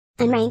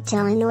Unranked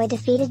Illinois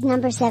defeated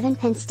number 7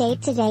 Penn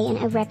State today in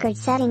a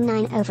record-setting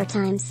 9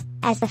 overtimes,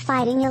 as the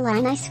Fighting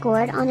Illini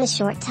scored on a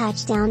short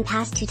touchdown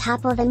pass to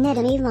topple the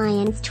Nittany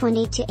Lions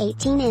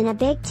 20-18 in a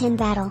Big Ten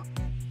battle.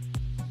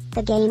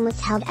 The game was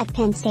held at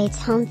Penn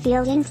State's home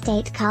field in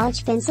State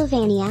College,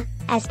 Pennsylvania,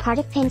 as part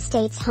of Penn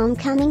State's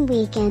homecoming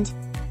weekend.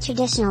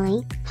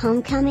 Traditionally,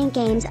 homecoming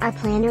games are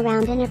planned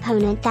around an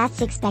opponent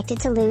that's expected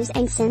to lose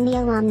and send the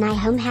alumni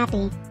home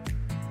happy.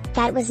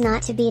 That was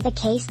not to be the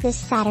case this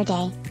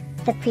Saturday.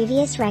 The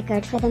previous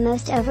record for the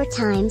most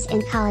overtimes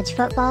in college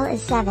football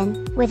is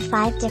 7, with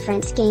 5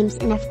 different games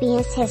in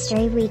FBS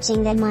history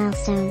reaching that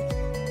milestone.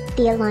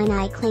 The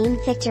Illini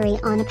claimed victory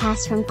on a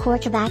pass from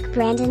quarterback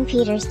Brandon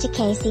Peters to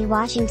Casey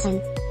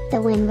Washington.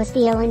 The win was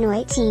the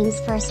Illinois team's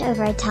first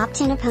over a top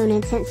 10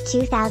 opponent since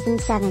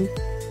 2007.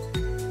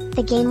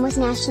 The game was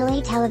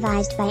nationally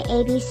televised by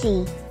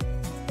ABC.